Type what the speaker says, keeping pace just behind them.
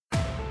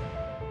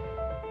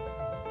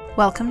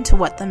Welcome to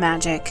What the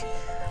Magic,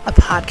 a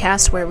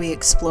podcast where we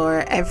explore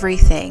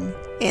everything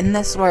in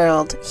this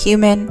world: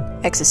 human,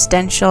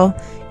 existential,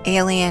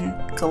 alien,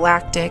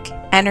 galactic,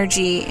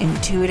 energy,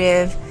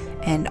 intuitive,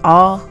 and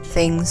all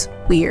things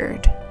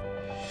weird.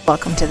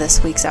 Welcome to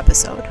this week's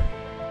episode.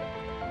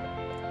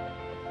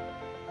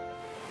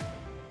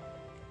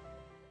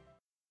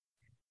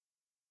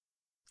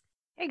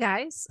 Hey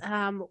guys,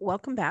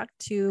 welcome back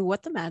to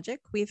What the Magic.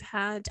 We've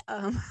had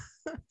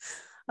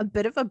a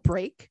bit of a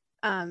break,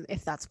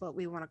 if that's what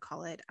we want to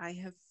call it. I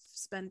have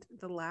spent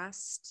the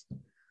last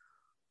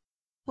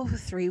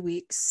 3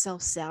 weeks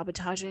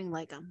self-sabotaging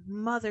like a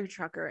mother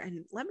trucker,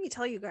 and let me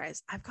tell you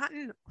guys, I've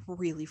gotten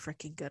really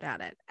freaking good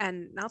at it.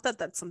 And not that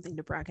that's something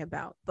to brag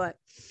about, but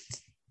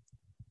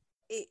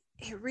it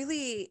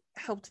really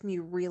helped me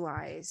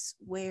realize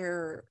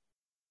where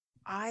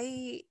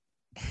I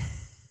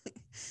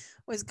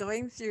was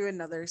going through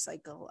another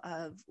cycle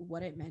of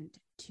what it meant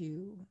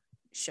to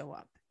show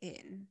up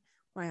in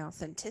my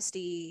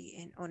authenticity,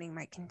 in owning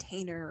my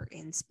container,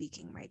 in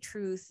speaking my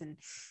truth, and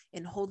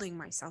in holding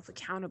myself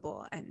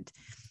accountable. And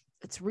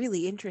it's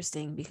really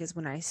interesting because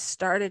when I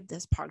started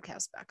this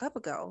podcast back up,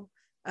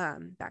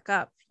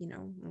 a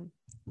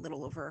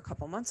little over a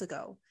couple months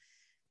ago,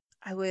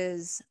 I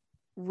was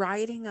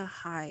riding a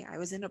high. I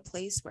was in a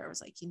place where I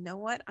was like, you know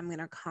what? I'm going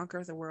to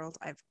conquer the world.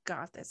 I've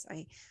got this.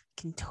 I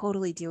can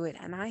totally do it.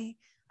 And I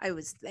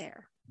was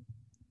there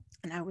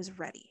and I was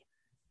ready.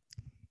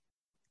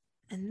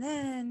 And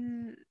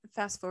then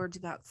fast forward to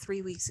about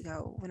 3 weeks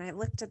ago, when I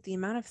looked at the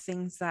amount of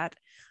things that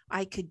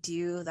I could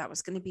do that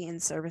was going to be in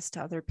service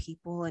to other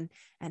people, and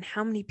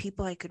how many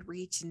people I could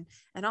reach,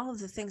 and all of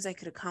the things I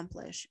could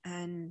accomplish.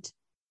 And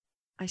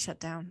I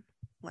shut down,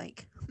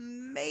 like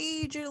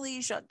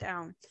majorly shut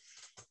down.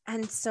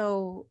 And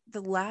so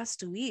the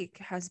last week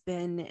has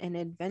been an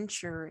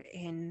adventure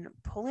in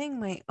pulling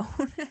my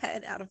own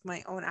head out of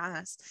my own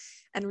ass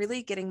and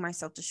really getting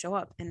myself to show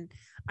up. And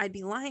I'd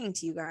be lying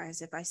to you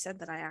guys if I said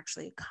that I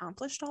actually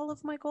accomplished all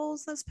of my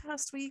goals this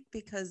past week,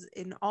 because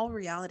in all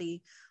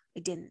reality,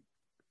 I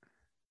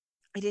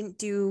didn't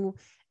do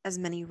as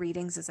many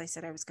readings as I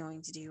said I was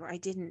going to do. I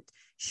didn't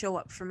show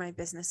up for my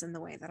business in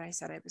the way that I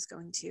said I was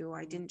going to.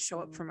 I didn't show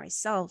up for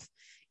myself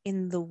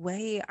in the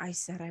way I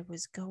said I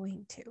was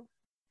going to.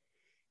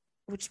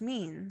 Which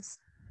means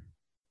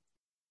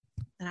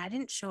that I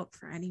didn't show up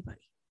for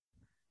anybody.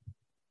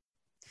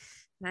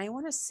 And I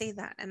want to say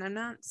that, and I'm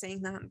not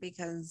saying that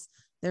because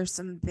there's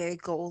some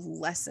big old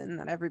lesson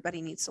that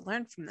everybody needs to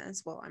learn from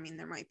this. Well, I mean,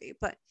 there might be,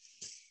 but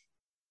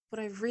what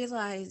I've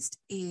realized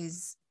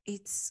is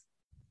it's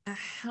a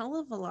hell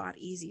of a lot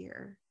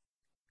easier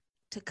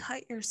to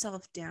cut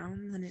yourself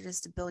down than it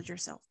is to build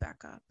yourself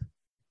back up,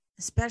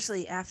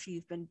 especially after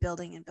you've been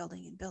building and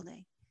building and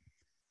building.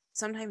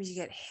 Sometimes you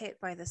get hit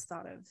by this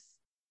thought of,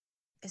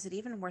 is it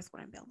even worth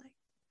what I'm building?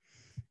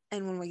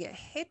 And when we get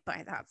hit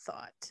by that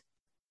thought,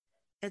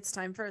 it's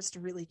time for us to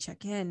really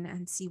check in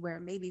and see where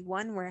maybe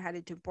we're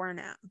headed to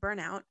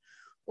burnout,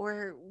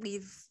 or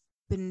we've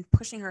been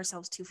pushing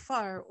ourselves too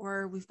far,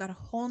 or we've got a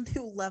whole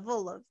new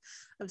level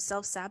of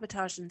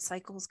self-sabotage and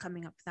cycles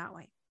coming up that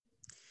way.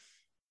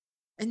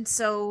 And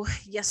so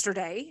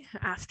yesterday,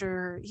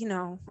 after,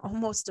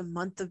 almost a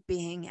month of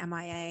being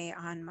MIA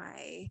on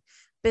my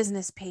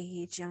business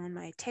page, on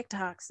my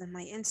TikToks and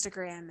my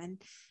Instagram,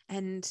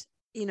 and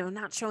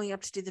not showing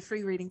up to do the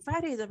free reading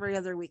Fridays every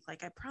other week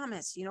like I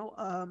promised,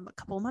 a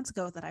couple of months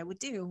ago that I would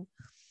do.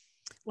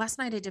 Last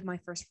night I did my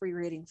first free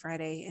reading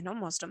Friday in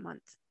almost a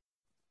month.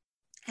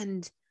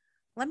 And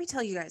let me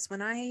tell you guys,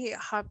 when I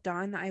hopped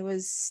on, I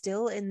was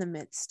still in the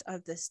midst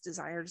of this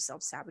desire to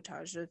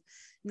self-sabotage, of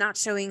not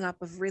showing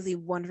up, of really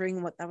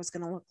wondering what that was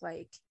going to look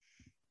like.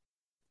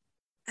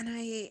 And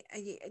I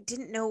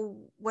didn't know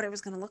what it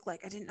was going to look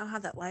like. I didn't know how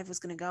that live was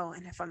going to go.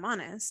 And if I'm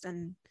honest,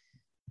 and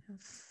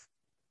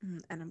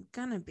I'm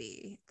gonna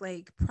be,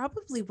 like,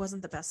 probably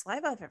wasn't the best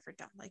live I've ever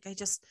done. Like, I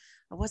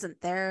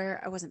wasn't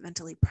there. I wasn't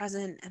mentally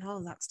present and all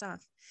of that stuff.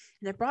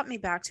 And it brought me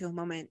back to a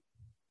moment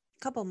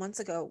a couple of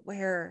months ago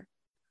where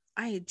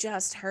I had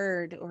just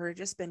heard or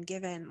just been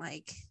given,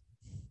 like,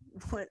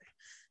 what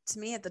to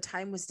me at the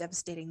time was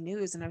devastating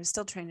news. And I was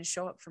still trying to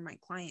show up for my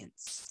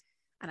clients.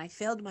 And I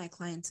failed my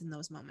clients in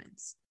those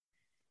moments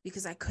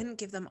because I couldn't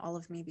give them all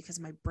of me because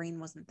my brain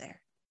wasn't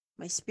there.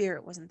 My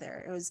spirit wasn't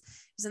there. It was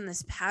in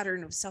this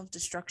pattern of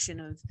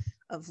self-destruction,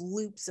 of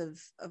loops of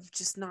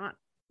just not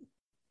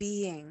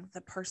being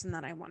the person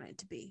that I wanted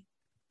to be.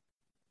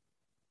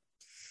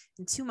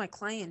 And to my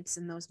clients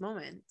in those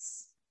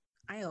moments,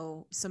 I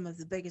owe some of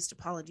the biggest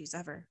apologies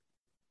ever.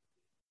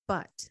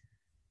 But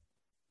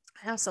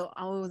I also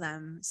owe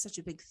them such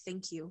a big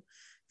thank you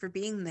for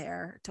being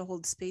there to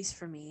hold space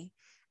for me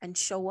and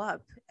show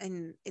up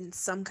in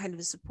some kind of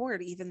a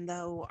support, even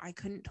though I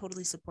couldn't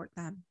totally support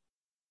them.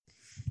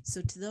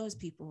 So to those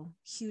people,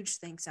 huge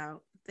thank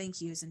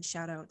yous and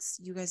shout outs.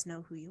 You guys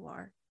know who you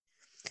are.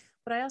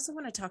 But I also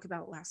want to talk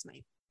about last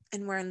night,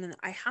 and when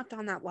I hopped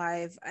on that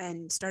live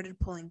and started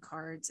pulling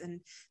cards.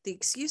 And the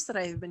excuse that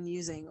I've been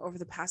using over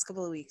the past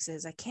couple of weeks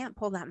is I can't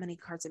pull that many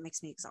cards. It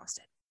makes me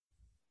exhausted.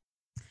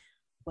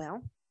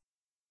 Well,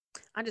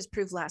 I just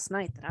proved last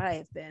night that I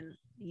have been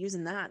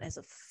using that as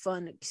a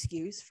fun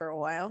excuse for a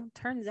while.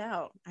 Turns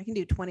out I can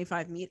do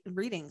 25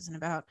 readings in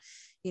about,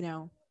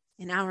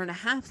 an hour and a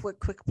half with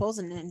quick pulls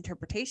and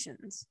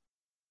interpretations.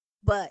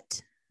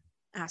 But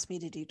asked me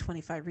to do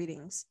 25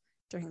 readings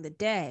during the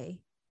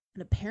day.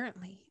 And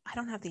apparently I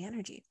don't have the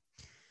energy.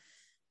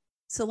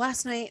 So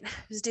last night I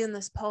was doing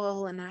this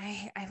poll and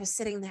I was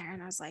sitting there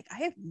and I was like,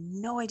 I have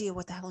no idea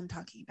what the hell I'm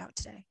talking about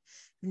today.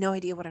 No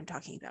idea what I'm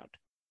talking about.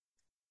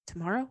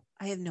 Tomorrow,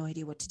 I have no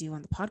idea what to do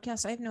on the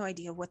podcast. I have no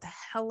idea what the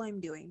hell I'm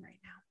doing right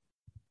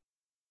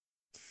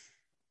now.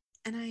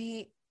 And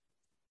I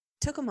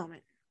took a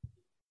moment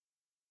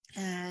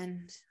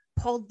and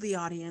polled the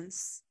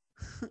audience,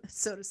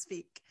 so to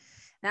speak,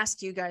 and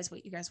asked you guys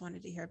what you guys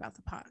wanted to hear about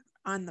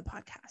on the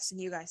podcast.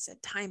 And you guys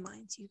said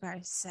timelines. You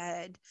guys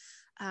said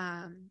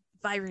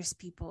virus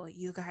people.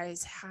 You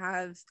guys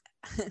have,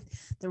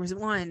 there was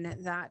one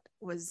that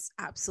was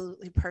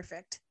absolutely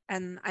perfect.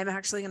 And I'm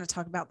actually going to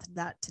talk about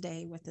that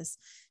today with this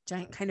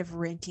giant kind of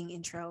ranting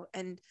intro.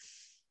 And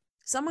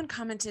someone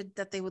commented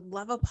that they would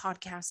love a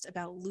podcast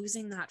about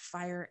losing that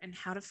fire and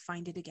how to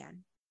find it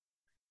again,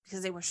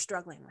 because they were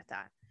struggling with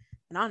that.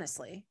 And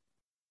honestly,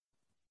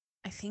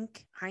 I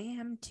think I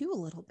am too a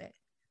little bit.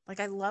 Like,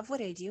 I love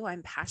what I do.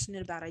 I'm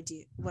passionate about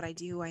what I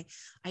do.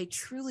 I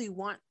truly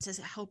want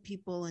to help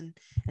people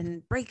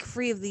and break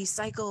free of these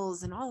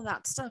cycles and all of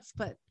that stuff.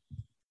 But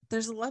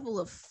there's a level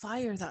of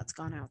fire that's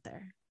gone out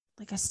there.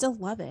 Like, I still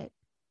love it,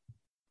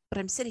 but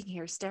I'm sitting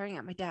here staring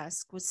at my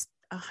desk with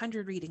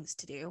 100 readings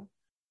to do.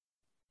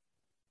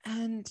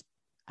 And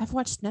I've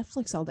watched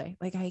Netflix all day.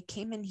 Like, I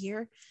came in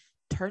here,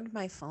 turned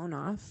my phone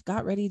off,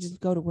 got ready to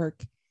go to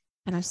work,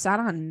 and I sat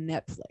on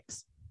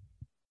Netflix.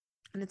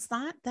 And it's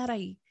not that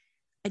I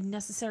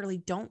necessarily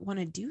don't want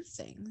to do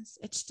things.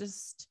 It's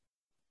just,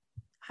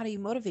 how do you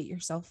motivate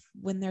yourself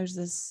when there's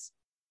this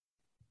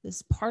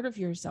part of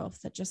yourself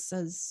that just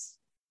says,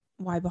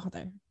 why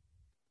bother?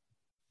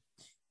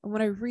 And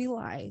what I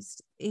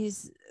realized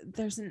is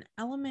there's an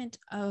element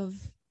of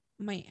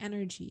my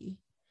energy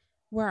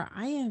where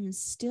I am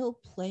still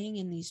playing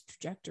in these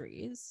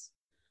trajectories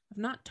of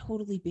not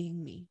totally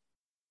being me.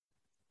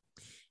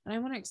 And I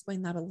want to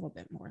explain that a little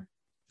bit more,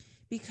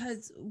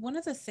 because one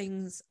of the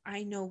things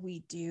I know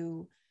we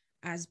do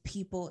as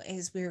people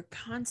is we're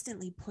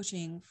constantly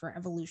pushing for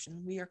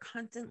evolution. We are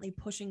constantly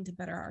pushing to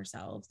better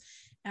ourselves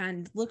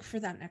and look for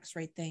that next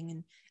right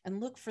thing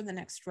and look for the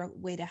next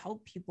way to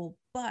help people.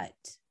 But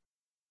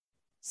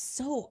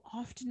so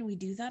often we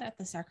do that at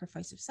the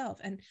sacrifice of self.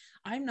 And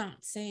I'm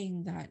not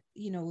saying that,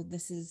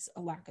 this is a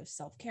lack of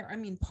self-care. I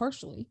mean,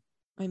 partially.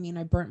 I mean,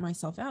 I burnt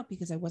myself out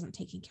because I wasn't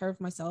taking care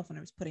of myself and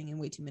I was putting in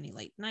way too many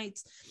late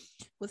nights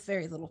with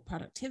very little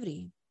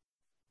productivity.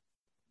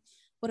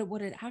 But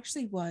what it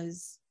actually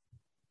was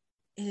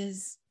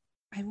is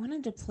I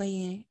wanted to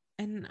play,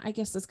 and I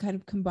guess this kind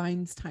of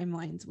combines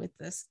timelines with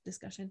this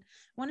discussion.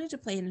 I wanted to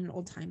play in an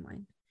old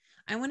timeline.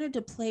 I wanted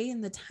to play in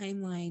the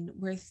timeline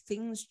where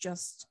things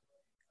just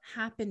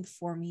happened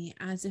for me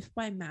as if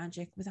by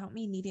magic without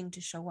me needing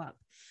to show up.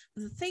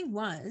 But the thing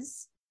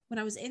was, when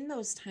I was in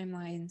those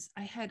timelines,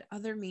 I had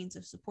other means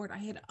of support. I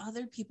had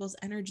other people's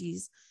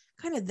energies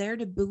kind of there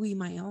to buoy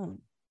my own.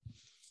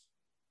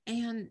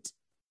 And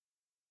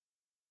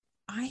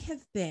I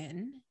have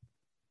been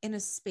in a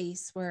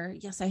space where,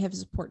 yes, I have a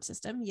support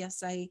system.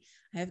 Yes, I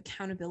have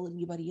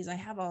accountability buddies. I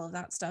have all of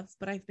that stuff,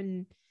 but I've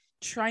been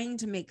trying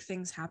to make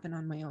things happen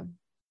on my own.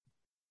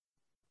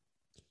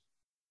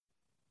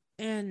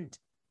 And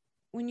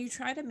when you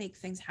try to make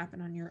things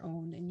happen on your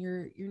own and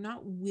you're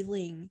not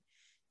willing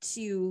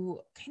to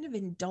kind of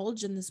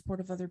indulge in the support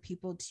of other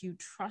people, to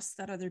trust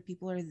that other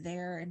people are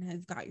there and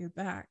have got your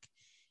back,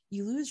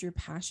 you lose your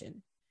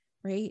passion,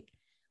 right?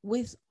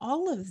 With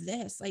all of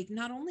this, like,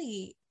 not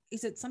only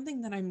is it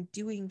something that I'm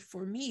doing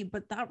for me,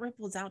 but that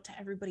ripples out to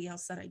everybody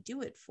else that I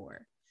do it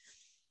for.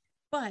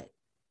 But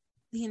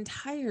the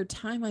entire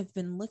time I've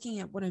been looking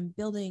at what I'm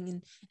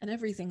building and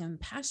everything I'm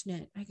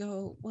passionate, I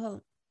go,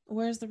 well,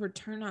 where's the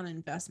return on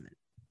investment?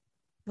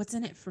 What's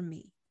in it for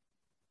me?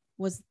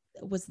 Was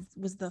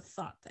the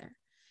thought there,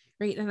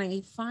 right? And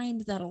I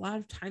find that a lot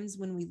of times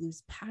when we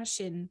lose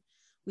passion,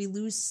 we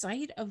lose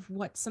sight of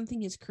what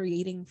something is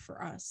creating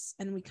for us.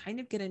 And we kind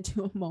of get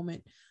into a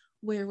moment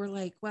where we're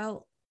like,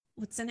 well,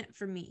 what's in it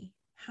for me?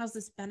 How's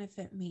this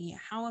benefit me?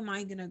 How am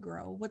I going to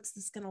grow? What's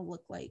this going to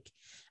look like?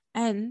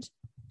 And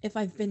if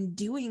I've been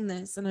doing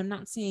this and I'm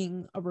not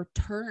seeing a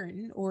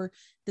return or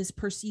this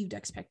perceived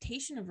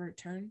expectation of a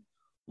return,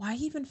 why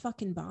even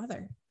fucking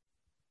bother?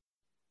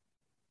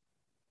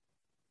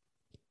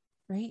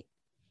 Right?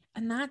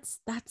 And that's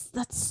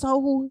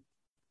so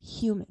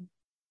human.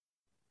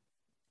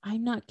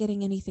 I'm not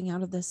getting anything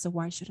out of this, so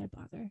why should I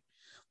bother?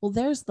 Well,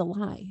 there's the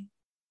lie.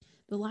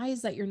 The lie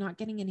is that you're not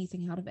getting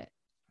anything out of it,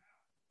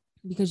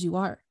 because you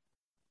are.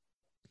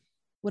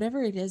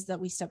 Whatever it is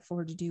that we step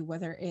forward to do,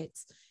 whether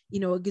it's, a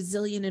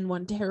gazillion and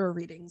one tarot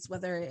readings,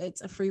 whether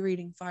it's a free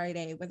reading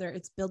Friday, whether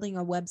it's building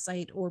a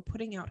website or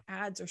putting out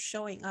ads or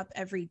showing up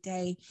every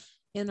day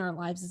in our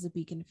lives as a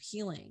beacon of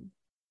healing,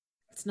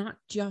 It's not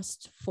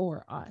just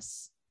for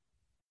us.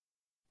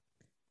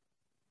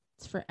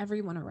 It's for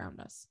everyone around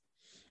us.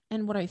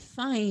 And what I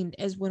find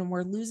is when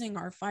we're losing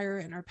our fire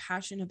and our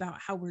passion about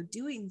how we're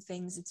doing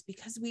things, it's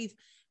because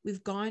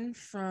we've gone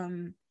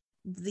from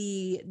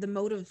the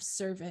mode of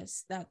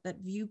service, that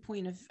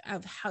viewpoint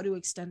of how to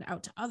extend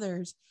out to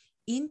others,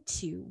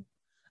 into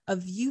a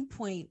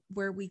viewpoint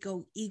where we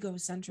go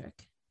egocentric,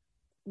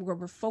 where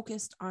we're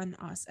focused on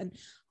us. And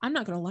I'm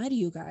not going to lie to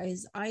you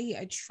guys,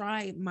 I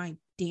try my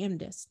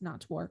damnedest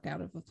not to work out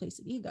of a place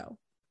of ego,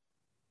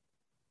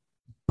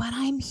 but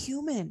I'm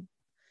human,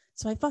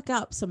 so I fuck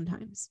up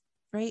sometimes,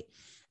 right?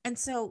 And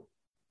so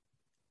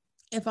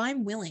if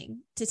I'm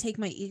willing to take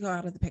my ego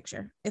out of the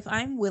picture, if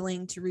I'm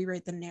willing to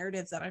rewrite the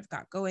narrative that I've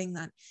got going,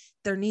 that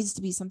there needs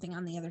to be something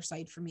on the other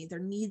side for me, there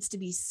needs to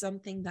be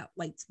something that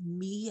lights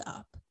me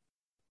up,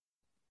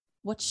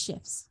 what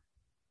shifts?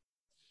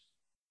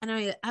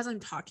 And as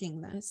I'm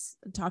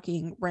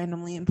talking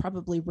randomly and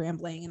probably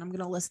rambling, and I'm going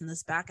to listen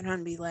this back and I'm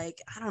going to be like,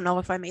 I don't know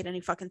if I made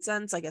any fucking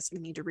sense. I guess we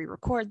need to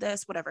re-record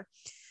this, whatever.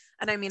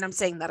 And I mean, I'm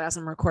saying that as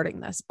I'm recording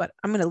this, but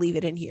I'm going to leave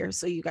it in here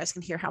so you guys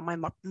can hear how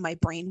my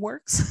brain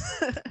works.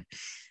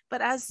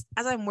 But as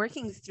I'm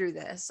working through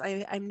this,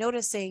 I'm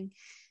noticing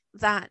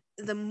that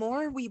the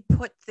more we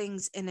put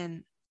things in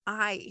an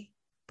I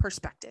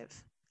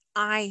perspective,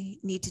 I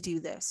need to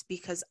do this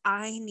because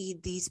I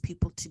need these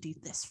people to do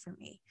this for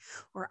me,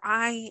 or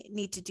I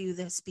need to do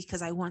this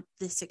because I want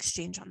this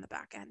exchange on the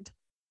back end.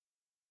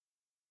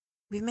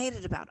 We've made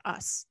it about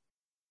us.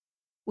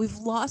 We've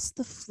lost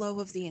the flow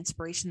of the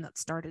inspiration that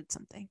started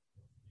something.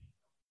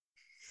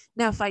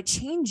 Now, if I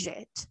change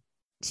it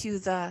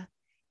to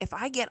if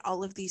I get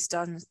all of these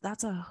done,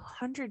 that's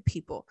 100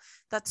 people,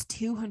 that's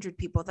 200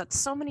 people, that's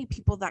so many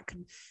people that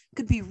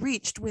could be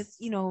reached with,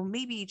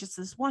 maybe just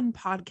this one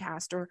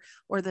podcast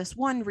or this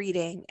one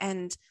reading,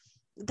 and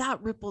that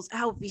ripples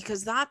out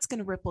because that's going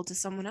to ripple to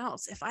someone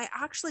else. If I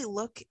actually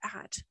look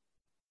at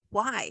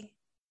why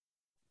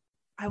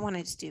I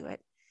wanted to do it,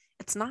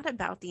 it's not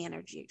about the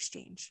energy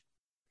exchange.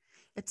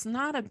 It's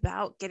not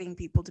about getting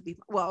people to be,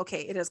 well,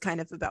 okay, it is kind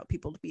of about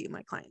people to be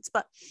my clients,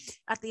 but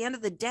at the end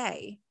of the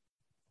day,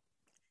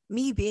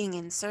 me being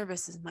in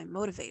service is my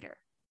motivator.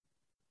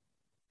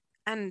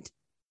 And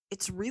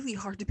it's really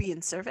hard to be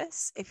in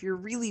service if you're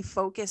really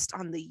focused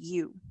on the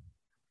you,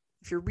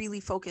 if you're really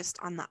focused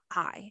on the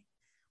I.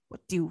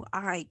 What do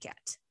I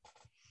get?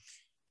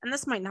 And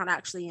this might not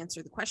actually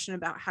answer the question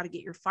about how to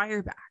get your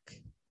fire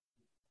back.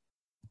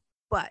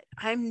 But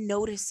I'm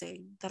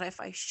noticing that if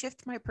I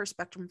shift my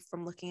perspective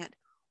from looking at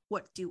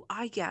what do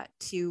I get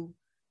to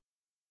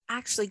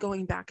actually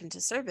going back into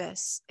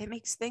service, it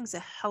makes things a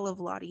hell of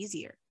a lot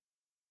easier.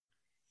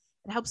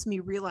 It helps me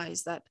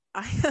realize that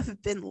I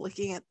have been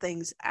looking at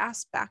things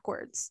ass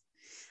backwards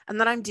and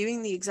that I'm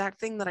doing the exact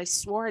thing that I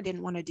swore I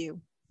didn't want to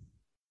do.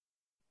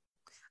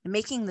 I'm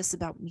making this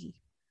about me.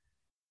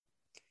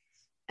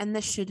 And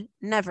this should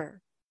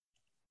never,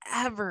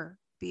 ever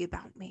be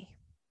about me.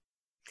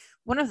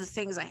 One of the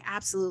things I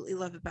absolutely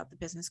love about the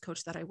business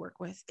coach that I work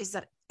with is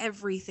that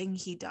everything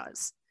he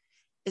does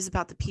is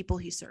about the people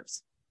he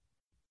serves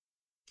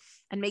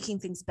and making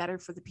things better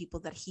for the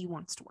people that he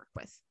wants to work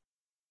with.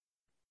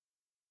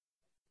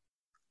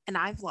 And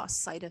I've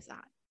lost sight of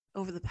that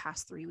over the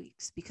past 3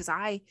 weeks because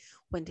I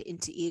went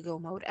into ego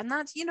mode. And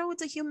that's,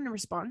 it's a human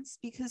response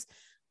because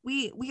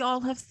we all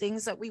have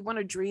things that we want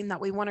to dream, that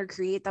we want to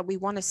create, that we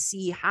want to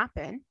see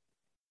happen.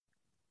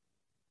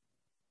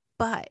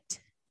 But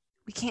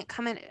we can't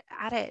come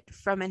at it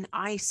from an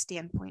I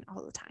standpoint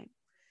all the time,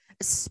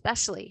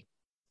 especially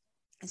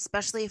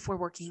if we're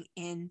working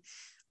in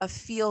a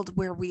field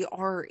where we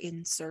are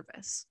in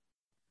service,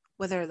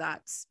 whether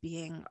that's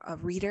being a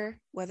reader,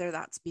 whether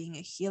that's being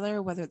a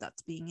healer, whether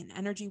that's being an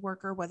energy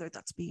worker, whether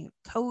that's being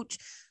a coach,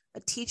 a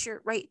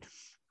teacher, right?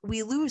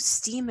 We lose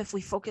steam if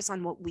we focus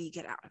on what we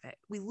get out of it.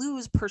 We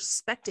lose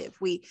perspective.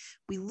 We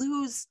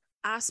lose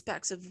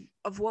aspects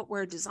of what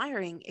we're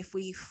desiring if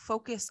we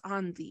focus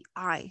on the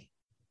I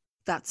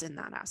that's in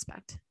that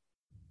aspect.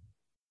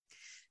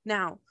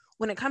 Now,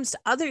 when it comes to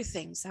other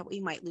things that we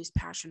might lose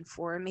passion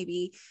for,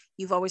 maybe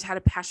you've always had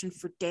a passion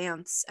for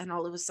dance and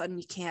all of a sudden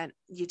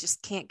you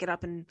just can't get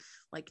up and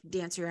like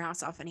dance your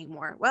ass off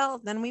anymore.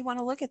 Well, then we want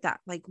to look at that.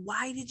 Like,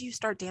 why did you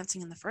start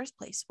dancing in the first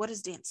place? What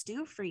does dance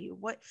do for you?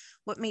 What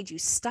made you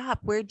stop?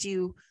 Where'd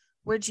your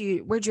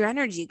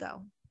energy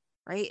go?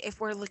 Right? If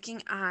we're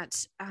looking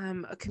at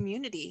a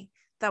community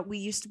that we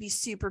used to be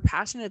super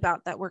passionate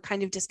about that we're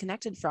kind of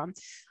disconnected from,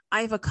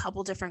 I have a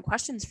couple different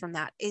questions from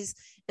that. Is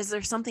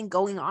there something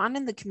going on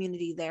in the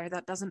community there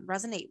that doesn't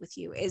resonate with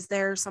you? Is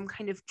there some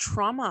kind of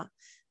trauma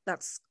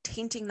that's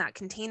tainting that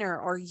container?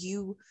 Are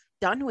you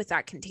done with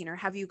that container?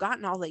 Have you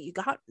gotten all that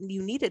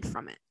you needed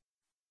from it?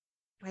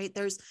 Right?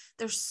 There's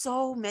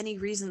so many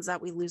reasons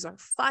that we lose our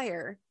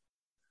fire.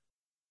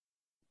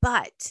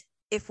 But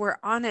if we're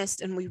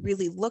honest and we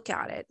really look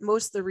at it,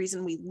 most of the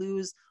reason we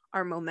lose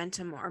our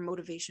momentum, our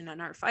motivation,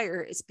 and our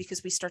fire is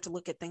because we start to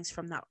look at things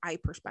from that I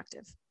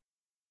perspective,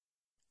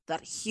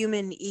 that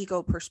human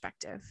ego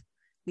perspective.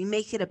 We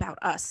make it about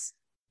us.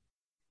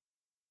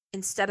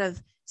 instead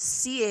of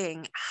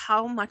seeing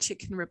how much it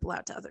can ripple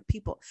out to other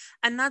people.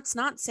 And that's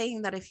not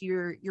saying that if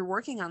you're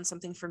working on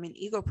something from an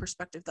ego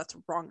perspective, that's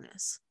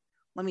wrongness.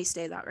 Let me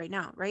say that right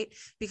now, right?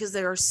 Because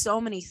there are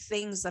so many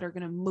things that are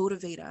going to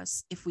motivate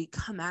us if we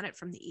come at it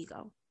from the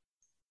ego,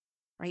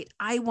 right?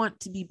 I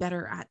want to be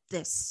better at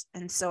this.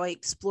 And so I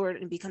explore it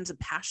and it becomes a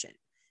passion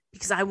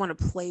because I want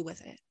to play with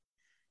it,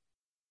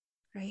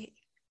 right?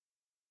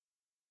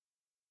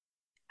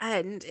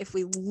 And if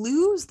we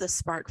lose the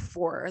spark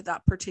for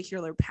that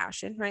particular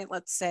passion, right?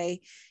 Let's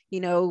say,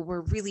 we're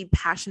really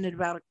passionate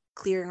about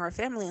clearing our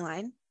family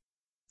line.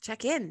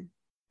 Check in.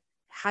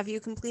 Have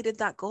you completed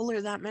that goal or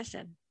that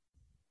mission?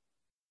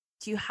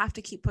 Do you have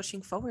to keep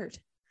pushing forward?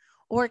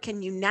 Or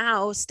can you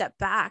now step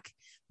back,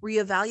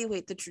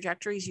 reevaluate the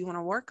trajectories you want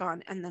to work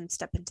on, and then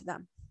step into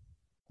them?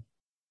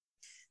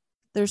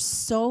 There's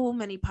so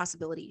many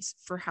possibilities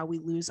for how we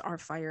lose our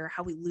fire,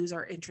 how we lose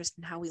our interest,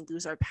 and how we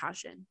lose our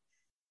passion.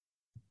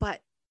 But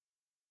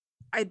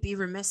I'd be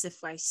remiss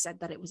if I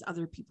said that it was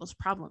other people's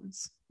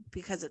problems,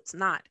 because it's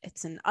not.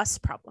 It's an us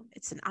problem.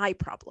 It's an I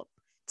problem.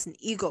 It's an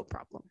ego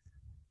problem.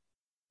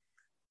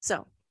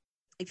 So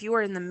if you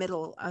are in the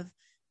middle of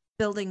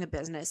building a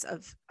business,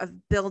 of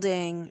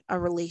building a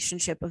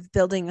relationship, of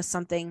building a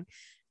something,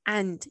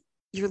 and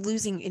you're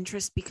losing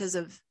interest because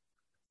of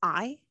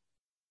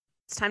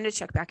it's time to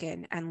check back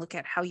in and look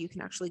at how you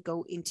can actually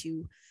go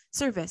into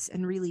service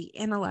and really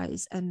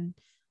analyze and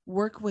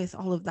work with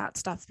all of that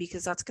stuff,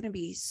 because that's going to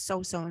be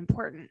so, so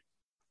important.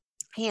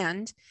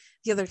 And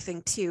the other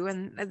thing too,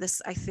 and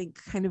this I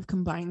think kind of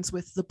combines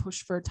with the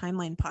Push for a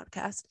Timeline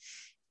podcast,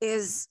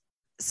 is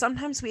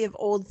sometimes we have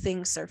old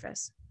things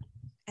surface.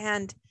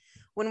 And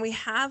when we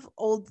have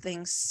old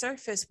things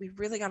surface, we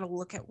really got to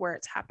look at where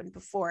it's happened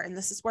before. And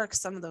this is where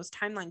some of those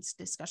timelines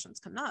discussions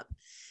come up,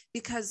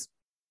 because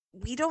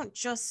we don't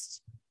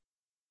just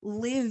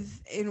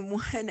live in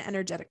one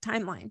energetic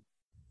timeline.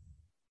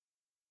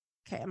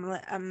 Okay,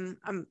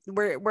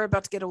 we're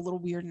about to get a little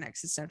weird and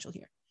existential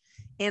here,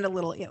 and a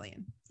little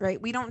alien, right?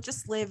 We don't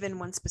just live in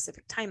one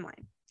specific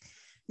timeline.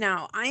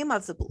 Now, I am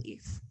of the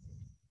belief,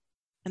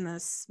 and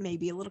this may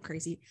be a little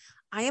crazy,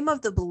 I am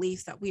of the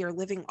belief that we are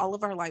living all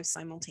of our lives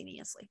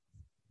simultaneously.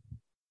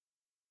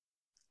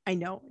 I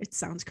know it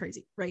sounds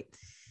crazy, right?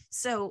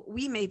 So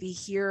we may be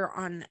here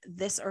on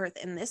this earth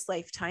in this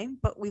lifetime,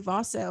 but we've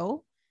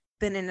also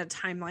been in a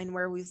timeline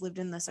where we've lived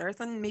in this earth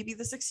and maybe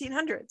the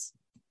 1600s.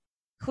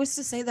 Who's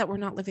to say that we're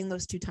not living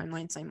those two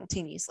timelines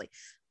simultaneously?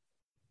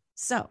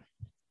 So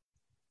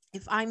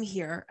if I'm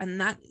here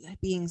and that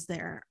being's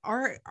there,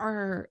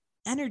 our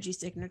energy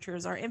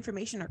signatures, our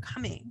information are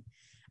coming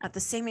at the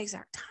same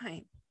exact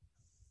time.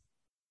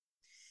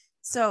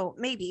 So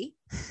maybe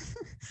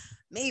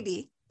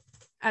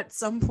at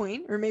some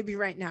point, or maybe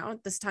right now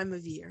at this time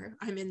of year,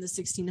 I'm in the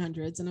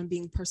 1600s and I'm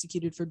being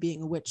persecuted for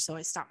being a witch. So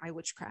I stop my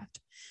witchcraft,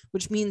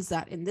 which means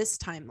that in this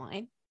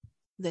timeline,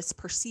 this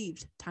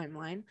perceived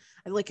timeline,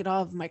 I look at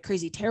all of my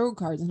crazy tarot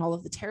cards and all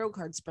of the tarot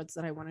card spreads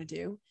that I want to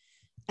do.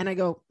 And I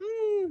go,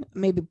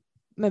 maybe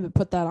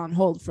put that on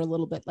hold for a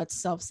little bit. Let's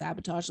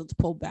self-sabotage. Let's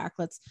pull back.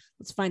 Let's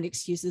find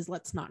excuses.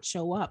 Let's not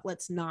show up.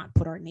 Let's not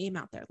put our name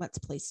out there. Let's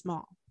play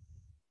small.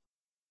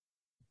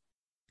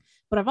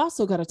 But I've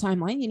also got a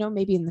timeline,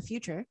 maybe in the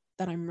future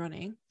that I'm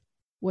running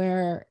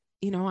where,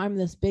 I'm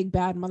this big,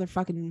 bad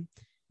motherfucking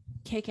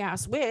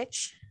kick-ass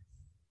witch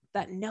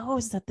that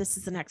knows that this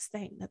is the next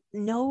thing, that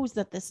knows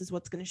that this is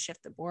what's going to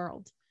shift the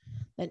world,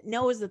 that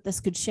knows that this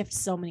could shift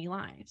so many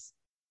lives.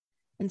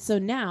 And so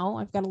now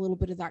I've got a little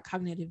bit of that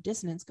cognitive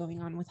dissonance going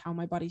on with how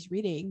my body's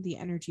reading the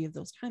energy of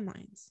those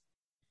timelines.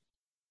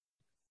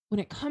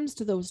 When it comes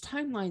to those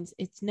timelines,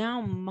 it's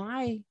now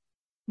my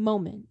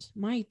moment,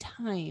 my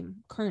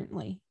time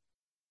currently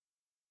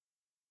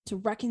to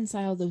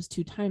reconcile those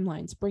two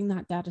timelines, bring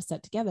that data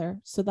set together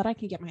so that I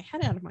can get my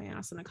head out of my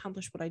ass and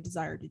accomplish what I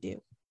desire to do.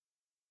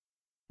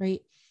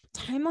 Right?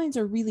 Timelines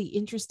are really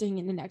interesting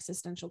in an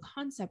existential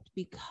concept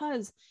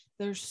because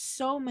there's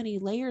so many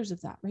layers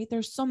of that, right?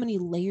 There's so many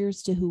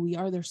layers to who we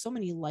are. There's so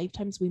many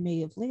lifetimes we may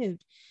have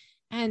lived.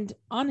 And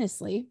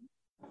honestly,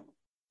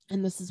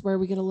 and this is where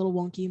we get a little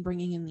wonky in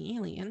bringing in the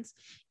aliens,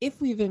 if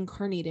we've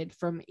incarnated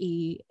from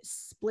a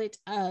split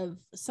of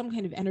some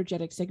kind of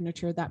energetic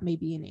signature that may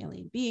be an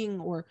alien being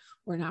or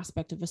an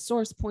aspect of a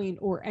source point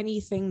or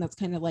anything that's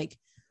kind of like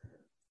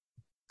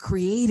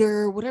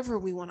creator, whatever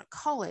we want to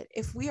call it,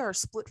 if we are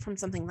split from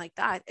something like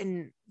that,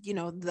 and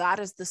that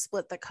is the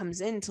split that comes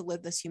in to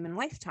live this human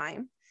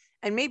lifetime,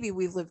 and maybe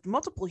we've lived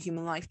multiple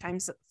human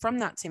lifetimes from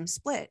that same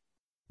split,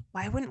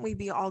 why wouldn't we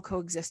be all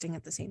coexisting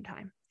at the same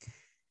time?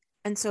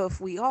 And so if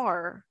we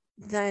are,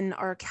 then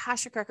our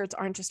Akashic records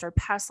aren't just our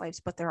past lives,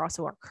 but they're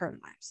also our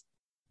current lives,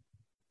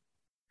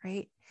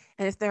 right?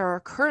 And if there are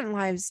current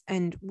lives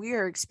and we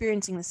are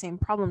experiencing the same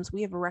problems,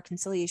 we have a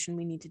reconciliation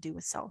we need to do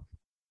with self.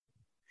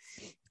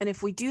 And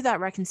if we do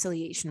that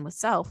reconciliation with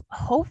self,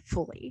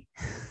 hopefully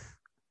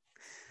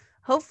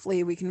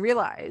we can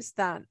realize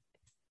that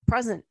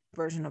present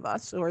version of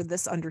us, or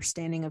this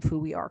understanding of who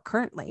we are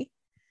currently,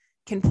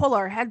 can pull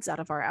our heads out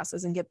of our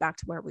asses and get back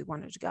to where we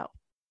wanted to go.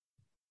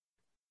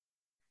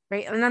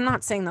 right? And I'm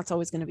not saying that's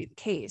always going to be the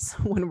case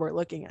when we're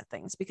looking at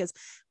things, because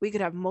we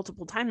could have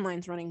multiple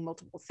timelines running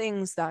multiple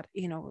things that,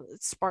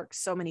 spark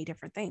so many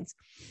different things.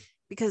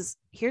 Because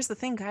here's the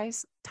thing,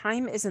 guys,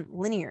 time isn't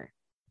linear.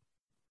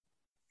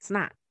 It's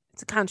not.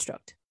 It's a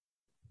construct.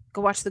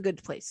 Go watch The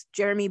Good Place,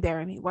 Jeremy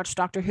Bearimy, watch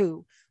Doctor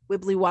Who,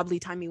 wibbly wobbly,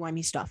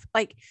 timey-wimey stuff.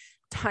 Like,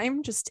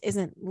 time just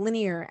isn't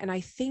linear. And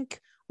I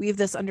think we have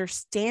this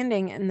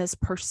understanding and this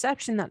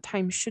perception that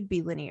time should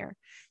be linear.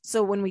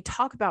 So when we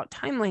talk about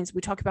timelines,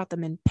 we talk about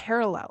them in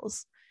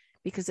parallels,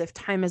 because if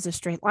time is a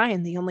straight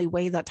line, the only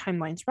way that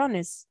timelines run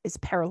is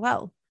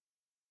parallel.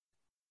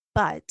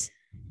 But,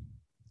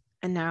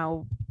 and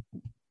now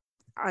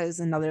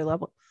as another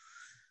level,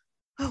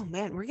 oh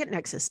man, we're getting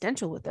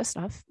existential with this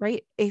stuff,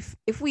 right? If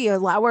we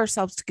allow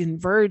ourselves to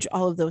converge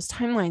all of those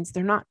timelines,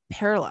 they're not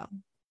parallel.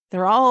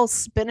 They're all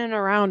spinning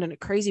around in a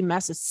crazy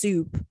mess of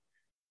soup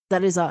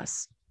that is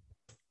us.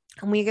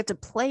 And we get to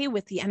play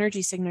with the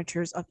energy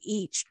signatures of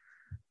each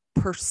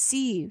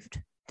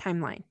perceived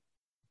timeline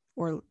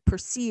or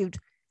perceived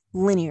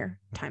linear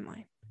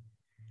timeline,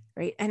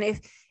 right? And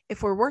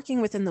if we're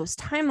working within those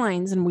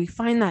timelines and we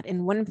find that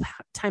in one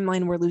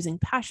timeline we're losing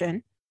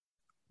passion,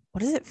 what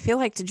does it feel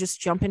like to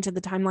just jump into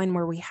the timeline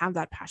where we have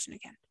that passion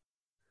again?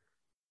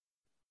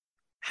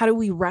 How do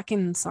we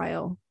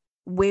reconcile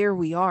where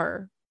we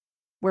are,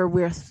 where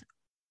we're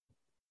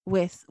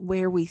with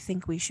where we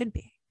think we should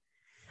be?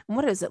 And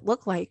what does it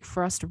look like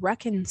for us to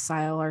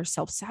reconcile our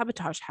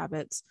self-sabotage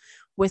habits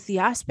with the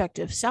aspect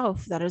of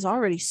self that is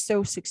already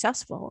so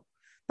successful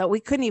that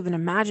we couldn't even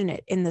imagine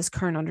it in this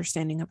current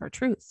understanding of our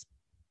truth,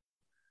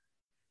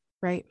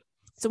 right?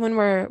 So when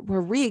we're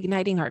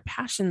reigniting our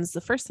passions,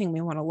 the first thing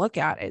we want to look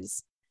at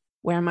is,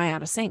 where am I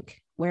out of sync?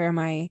 Where am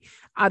I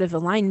out of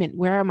alignment?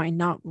 Where am I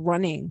not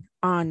running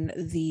on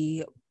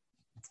the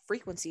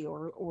frequency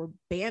or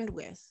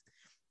bandwidth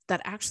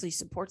that actually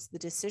supports the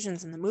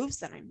decisions and the moves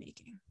that I'm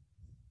making?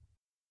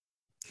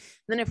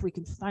 And then if we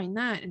can find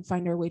that and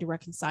find our way to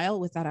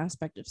reconcile with that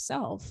aspect of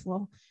self,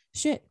 well,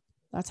 shit,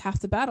 that's half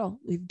the battle.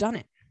 We've done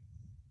it.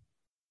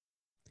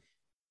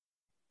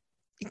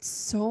 It's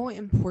so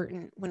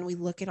important when we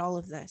look at all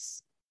of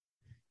this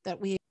that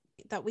we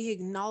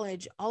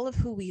acknowledge all of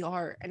who we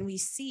are, and we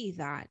see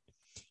that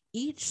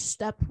each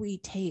step we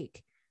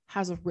take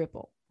has a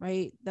ripple,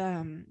 right?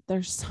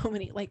 There's so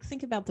many, like,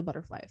 think about the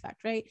butterfly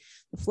effect, right?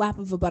 The flap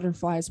of a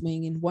butterfly's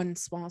wing in one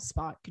small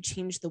spot could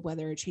change the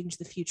weather, change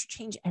the future,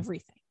 change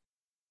everything,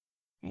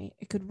 right?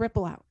 It could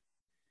ripple out.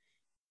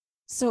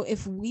 So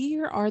if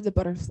we are the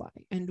butterfly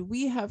and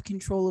we have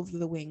control over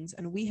the wings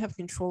and we have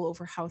control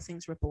over how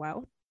things ripple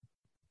out,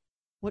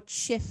 what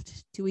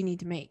shift do we need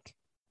to make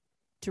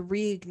to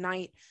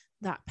reignite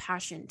that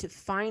passion, to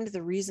find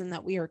the reason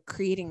that we are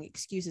creating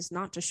excuses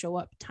not to show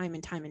up time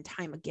and time and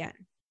time again?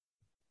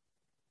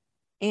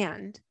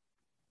 And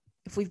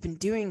if we've been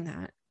doing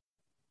that,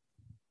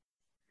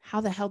 how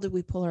the hell did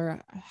we pull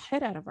our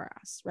head out of our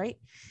ass, right?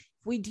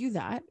 If we do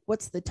that,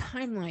 what's the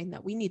timeline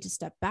that we need to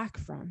step back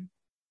from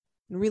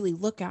and really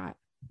look at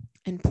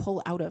and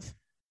pull out of,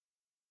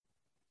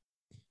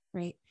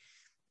 right?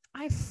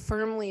 I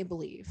firmly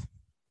believe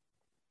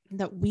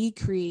that we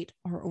create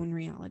our own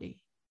reality.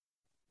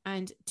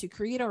 And to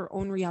create our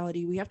own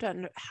reality, we have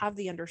to have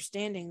the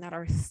understanding that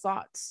our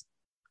thoughts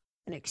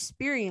and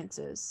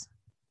experiences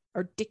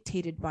are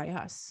dictated by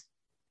us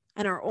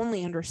and are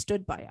only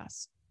understood by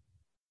us.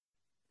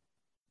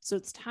 So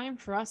it's time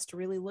for us to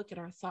really look at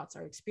our thoughts,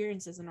 our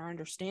experiences, and our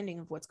understanding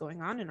of what's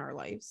going on in our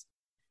lives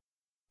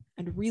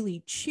and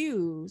really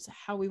choose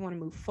how we want to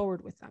move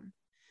forward with them.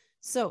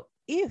 So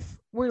if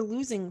we're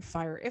losing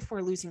fire, if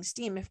we're losing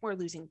steam, if we're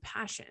losing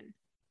passion,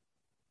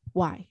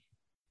 why?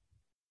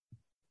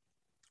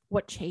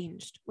 What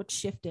changed? What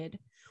shifted?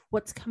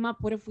 What's come up?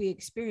 What have we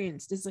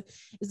experienced? Is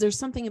there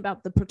something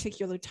about the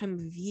particular time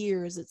of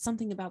year? Is it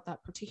something about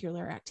that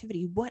particular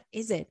activity? What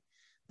is it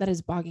that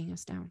is bogging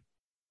us down?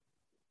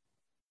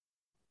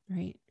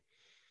 Right?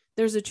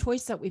 There's a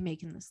choice that we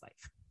make in this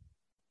life.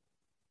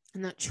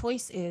 And that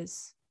choice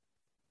is,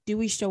 do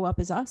we show up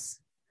as us?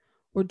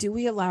 Or do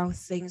we allow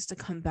things to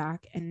come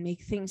back and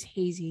make things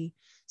hazy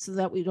so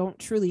that we don't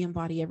truly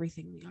embody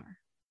everything we are?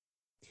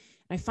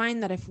 I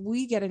find that if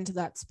we get into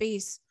that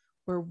space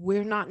where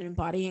we're not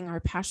embodying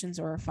our passions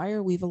or our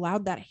fire, we've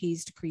allowed that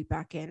haze to creep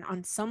back in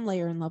on some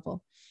layer and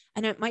level.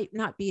 And it might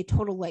not be a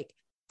total like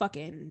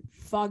fucking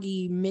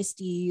foggy,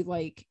 misty,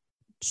 like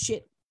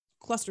shit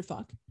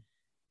clusterfuck.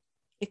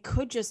 It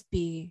could just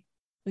be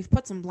we've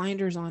put some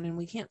blinders on and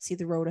we can't see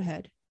the road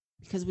ahead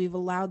because we've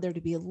allowed there to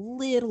be a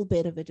little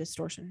bit of a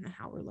distortion in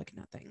how we're looking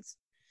at things.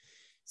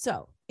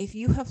 So if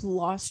you have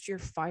lost your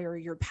fire,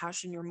 your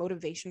passion, your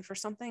motivation for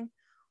something,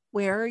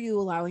 where are you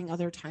allowing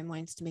other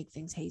timelines to make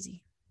things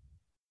hazy?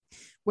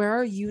 Where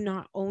are you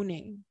not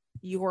owning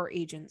your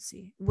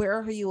agency? Where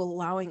are you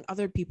allowing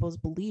other people's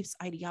beliefs,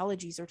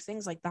 ideologies, or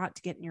things like that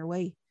to get in your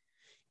way?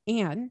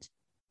 And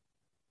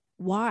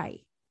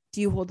why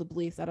do you hold the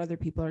belief that other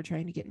people are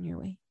trying to get in your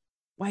way?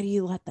 Why do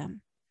you let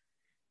them?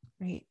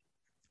 Right?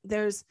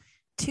 There's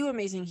two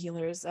amazing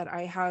healers that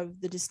I have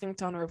the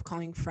distinct honor of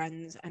calling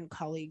friends and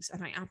colleagues,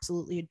 and I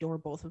absolutely adore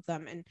both of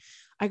them. And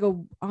I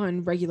go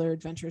on regular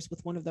adventures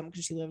with one of them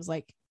because she lives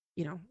like,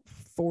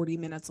 40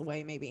 minutes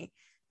away maybe.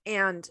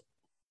 And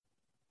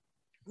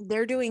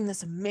they're doing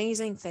this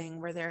amazing thing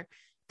where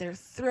they're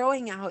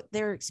throwing out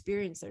their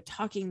experience, they're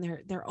talking,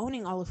 they're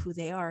owning all of who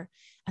they are,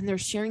 and they're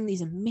sharing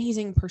these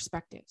amazing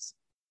perspectives.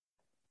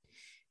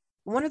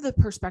 One of the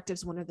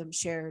perspectives one of them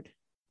shared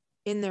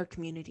in their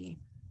community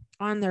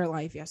on their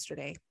live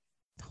yesterday,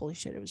 holy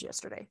shit, it was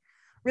yesterday,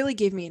 really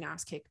gave me an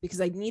ass kick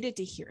because I needed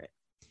to hear it.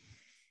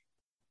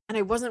 And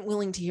I wasn't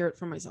willing to hear it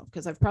for myself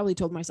because I've probably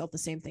told myself the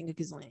same thing a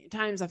gazillion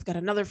times. I've got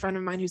another friend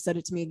of mine who said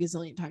it to me a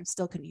gazillion times,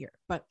 still couldn't hear it,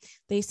 but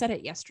they said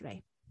it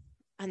yesterday.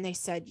 And they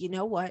said, you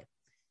know what?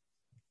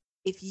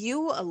 If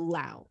you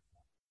allow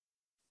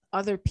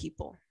other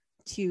people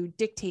to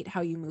dictate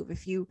how you move,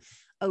 if you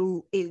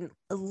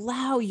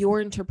allow your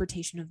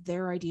interpretation of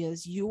their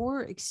ideas,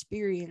 your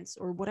experience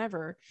or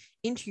whatever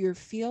into your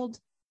field,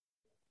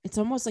 it's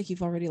almost like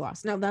you've already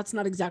lost. Now, that's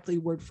not exactly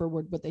word for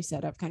word what they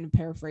said. I've kind of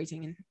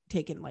paraphrasing and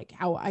taken like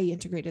how I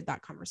integrated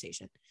that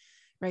conversation,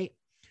 right?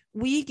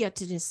 We get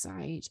to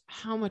decide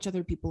how much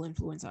other people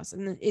influence us.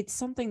 And it's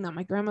something that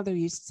my grandmother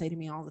used to say to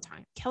me all the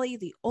time. Kelly,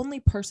 the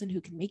only person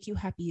who can make you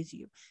happy is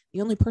you.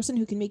 The only person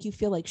who can make you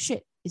feel like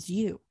shit is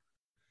you.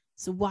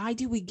 So why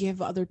do we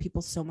give other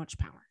people so much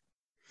power?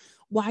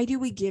 Why do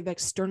we give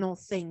external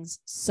things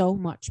so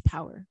much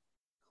power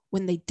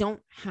when they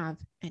don't have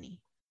any?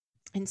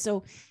 And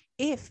so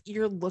if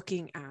you're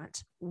looking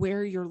at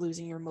where you're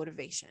losing your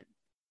motivation,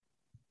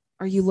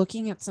 are you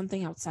looking at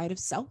something outside of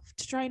self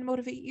to try and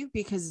motivate you?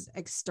 Because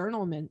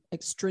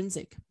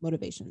extrinsic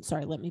motivation,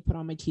 sorry, let me put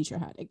on my teacher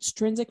hat.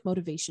 Extrinsic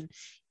motivation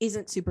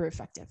isn't super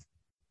effective.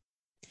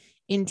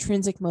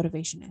 Intrinsic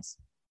motivation is.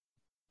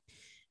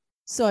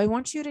 So I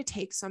want you to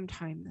take some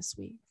time this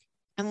week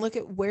and look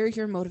at where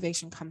your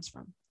motivation comes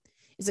from.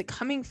 Is it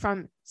coming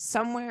from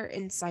somewhere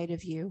inside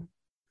of you?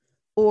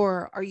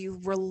 Or are you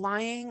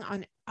relying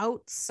on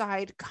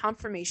outside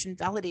confirmation,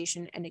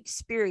 validation, and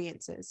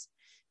experiences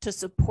to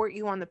support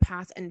you on the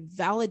path and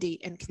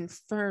validate and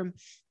confirm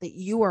that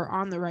you are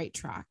on the right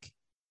track?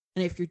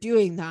 And if you're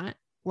doing that,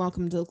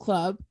 welcome to the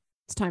club.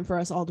 It's time for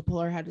us all to pull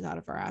our heads out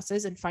of our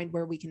asses and find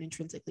where we can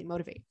intrinsically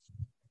motivate,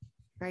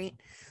 right?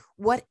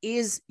 What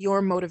is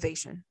your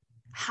motivation?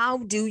 How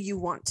do you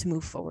want to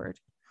move forward?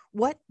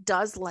 What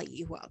does light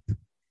you up?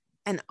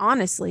 And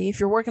honestly, if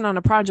you're working on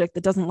a project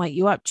that doesn't light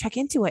you up, check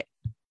into it.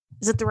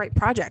 Is it the right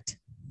project?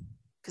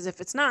 Because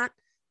if it's not,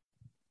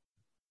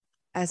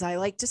 as I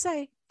like to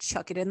say,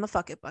 chuck it in the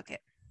fuck it bucket.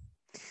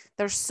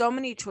 There's so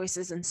many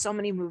choices and so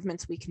many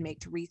movements we can make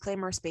to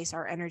reclaim our space,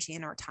 our energy,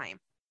 and our time.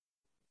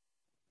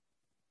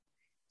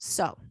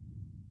 So,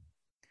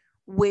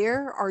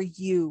 where are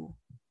you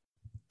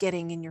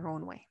getting in your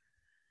own way?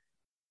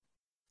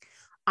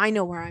 I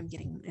know where I'm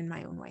getting in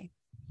my own way.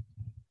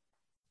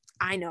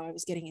 I know I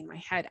was getting in my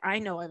head. I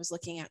know I was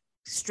looking at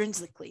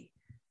extrinsically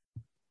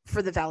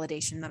for the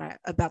validation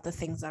about the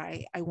things that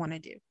I want to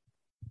do.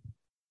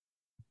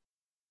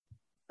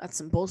 That's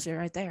some bullshit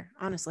right there,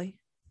 honestly.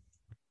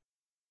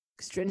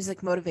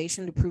 Extrinsic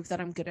motivation to prove that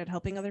I'm good at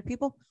helping other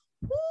people.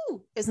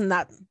 Woo!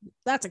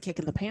 That's a kick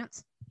in the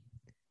pants.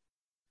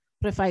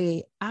 But if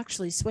I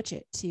actually switch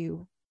it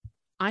to,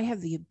 I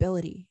have the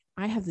ability,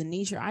 I have the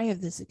nature, I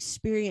have this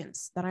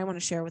experience that I want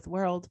to share with the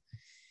world,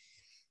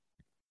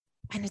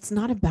 and it's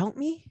not about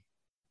me,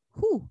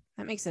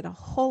 that makes it a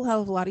whole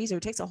hell of a lot easier.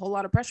 It takes a whole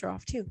lot of pressure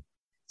off too.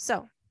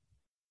 So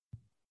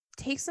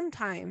take some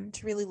time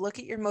to really look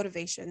at your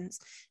motivations,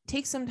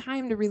 take some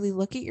time to really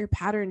look at your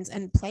patterns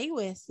and play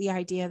with the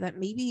idea that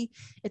maybe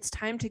it's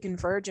time to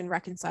converge and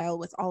reconcile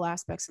with all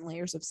aspects and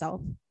layers of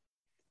self.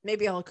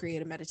 Maybe I'll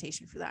create a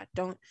meditation for that.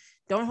 Don't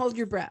hold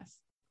your breath.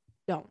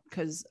 Don't,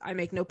 because I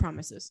make no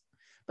promises.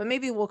 But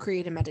maybe we'll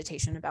create a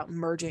meditation about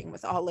merging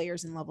with all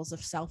layers and levels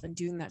of self and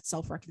doing that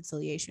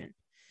self-reconciliation.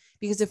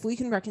 Because if we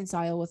can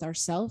reconcile with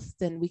ourselves,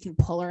 then we can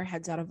pull our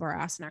heads out of our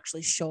ass and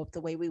actually show up the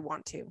way we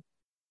want to.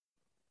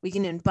 We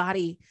can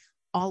embody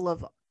all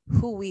of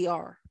who we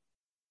are.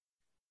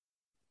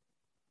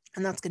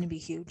 And that's going to be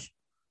huge.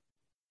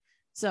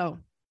 So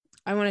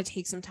I want to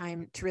take some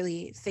time to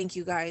really thank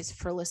you guys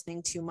for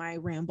listening to my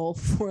ramble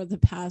for the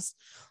past,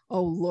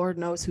 Lord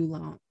knows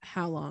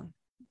how long.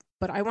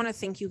 But I want to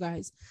thank you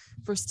guys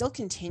for still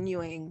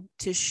continuing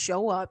to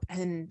show up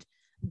and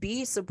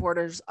be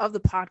supporters of the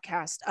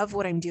podcast, of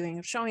what I'm doing,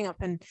 of showing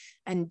up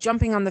and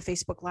jumping on the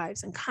Facebook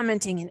Lives and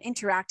commenting and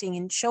interacting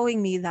and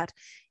showing me that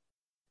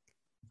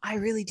I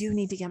really do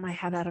need to get my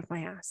head out of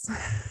my ass.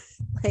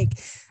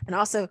 And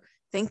also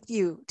thank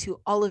you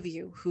to all of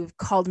you who have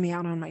called me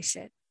out on my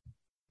shit.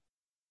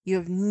 You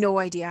have no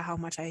idea how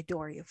much I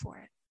adore you for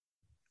it.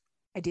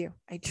 I do.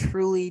 I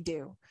truly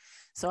do.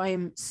 So I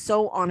am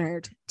so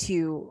honored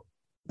to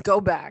go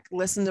back,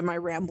 listen to my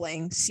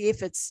rambling, see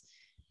if it's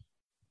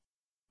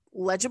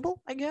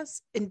legible, I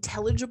guess,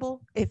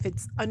 intelligible, if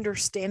it's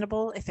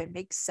understandable, if it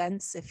makes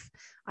sense, if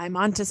I'm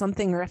onto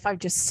something, or if I've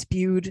just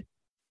spewed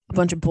a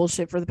bunch of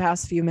bullshit for the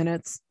past few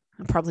minutes.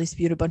 I probably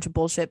spewed a bunch of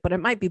bullshit, but it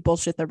might be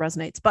bullshit that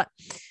resonates. But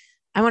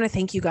I want to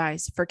thank you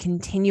guys for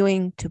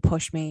continuing to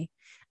push me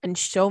and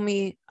show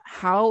me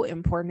how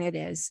important it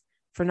is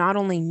for not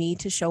only me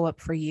to show up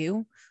for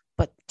you,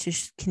 but to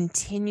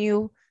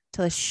continue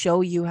to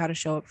show you how to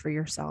show up for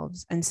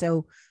yourselves. And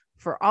so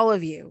for all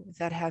of you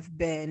that have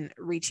been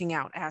reaching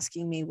out,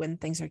 asking me when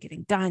things are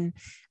getting done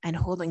and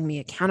holding me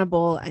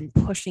accountable and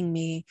pushing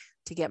me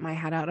to get my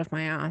head out of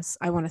my ass,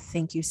 I want to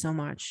thank you so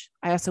much.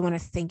 I also want to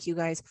thank you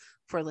guys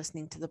for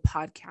listening to the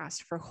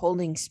podcast, for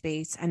holding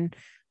space and,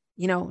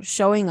 you know,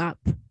 showing up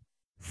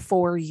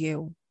for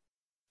you.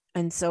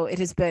 And so it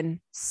has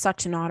been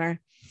such an honor.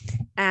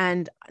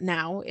 And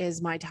now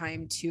is my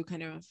time to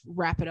kind of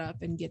wrap it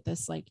up and get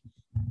this like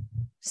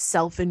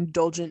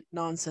self-indulgent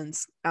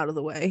nonsense out of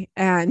the way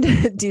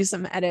and do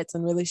some edits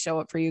and really show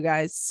up for you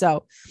guys.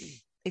 So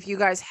if you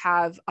guys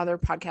have other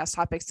podcast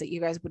topics that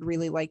you guys would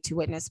really like to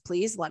witness,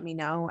 please let me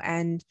know.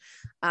 And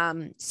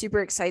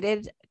super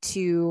excited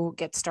to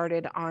get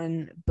started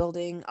on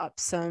building up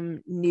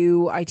some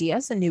new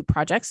ideas and new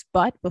projects.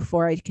 But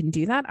before I can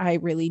do that, I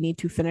really need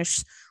to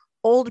finish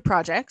old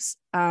projects.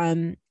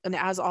 And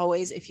as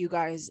always, if you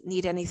guys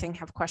need anything,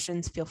 have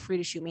questions, feel free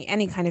to shoot me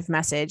any kind of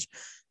message.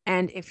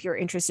 And if you're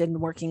interested in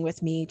working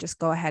with me, just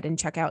go ahead and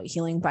check out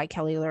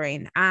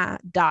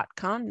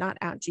healingbykellylorraine.com, not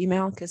at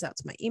Gmail, because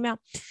that's my email.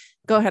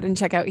 Go ahead and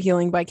check out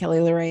Healing by Kelly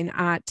Lorraine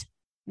at,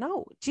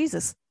 no,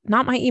 Jesus,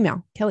 not my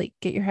email. Kelly,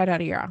 get your head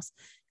out of your ass.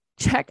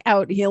 Check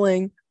out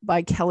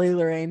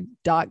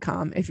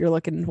healingbykellylorraine.com if you're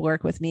looking to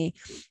work with me.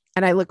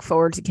 And I look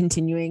forward to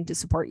continuing to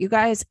support you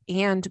guys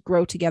and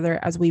grow together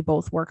as we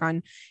both work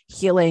on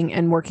healing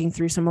and working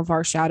through some of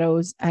our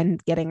shadows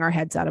and getting our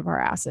heads out of our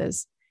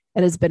asses.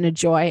 It has been a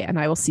joy, and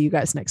I will see you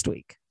guys next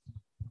week.